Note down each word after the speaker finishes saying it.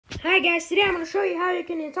Hi guys, today I'm going to show you how you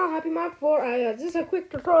can install Happy Mod for iOS. This is a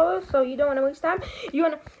quick tutorial, so you don't want to waste time.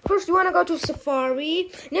 First you want to go to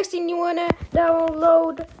Safari. Next thing you want to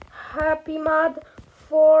download Happy Mod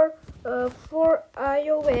for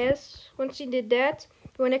iOS. Once you did that,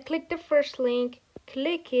 you want to click the first link,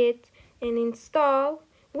 click it, and install.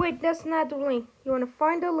 Wait, that's not the link. You want to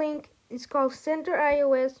find the link. It's called Center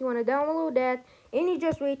iOS. You want to download that, and you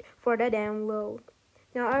just wait for the download.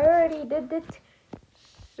 Now I already did it.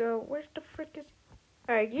 So where's the frick is?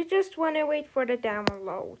 Alright, you just want to wait for the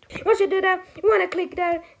download. Once you do that, you want to click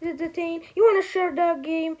the thing. You want to share the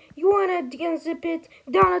game. You want to unzip it,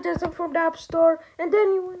 download it from the App Store, and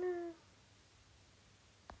then you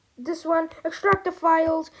want to extract the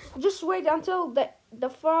files. Just wait until the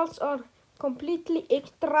files are completely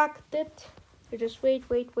extracted. You just wait.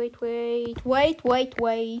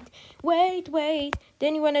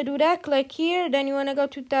 Then you want to do that. Click here. Then you want to go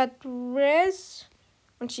to that res.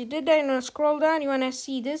 Once you did that, you want to scroll down. You want to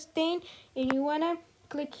see this thing, and you want to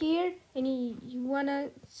click here, and you want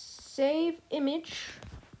to save image.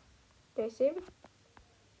 Did I save it?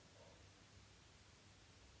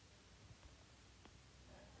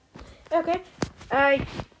 Okay. I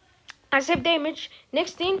saved the image.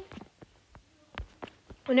 Next thing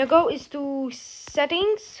when you go is to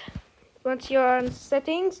settings. Once you're on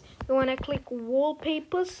settings, you want to click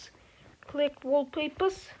wallpapers. Click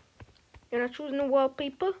wallpapers. You're not choosing the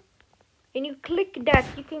wallpaper, and you click that.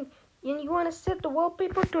 You want to set the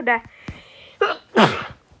wallpaper to that.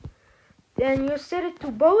 Then you set it to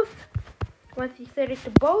both. Once you set it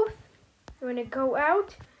to both, you want to go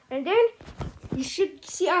out, and then you should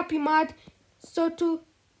see Happy Mod. So to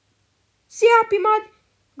see Happy Mod,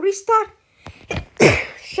 restart,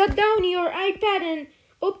 shut down your iPad and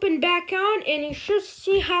open back on, and you should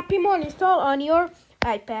see Happy Mod installed on your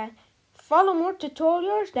iPad. Follow more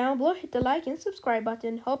tutorials down below. Hit the like and subscribe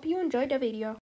button. Hope you enjoyed the video.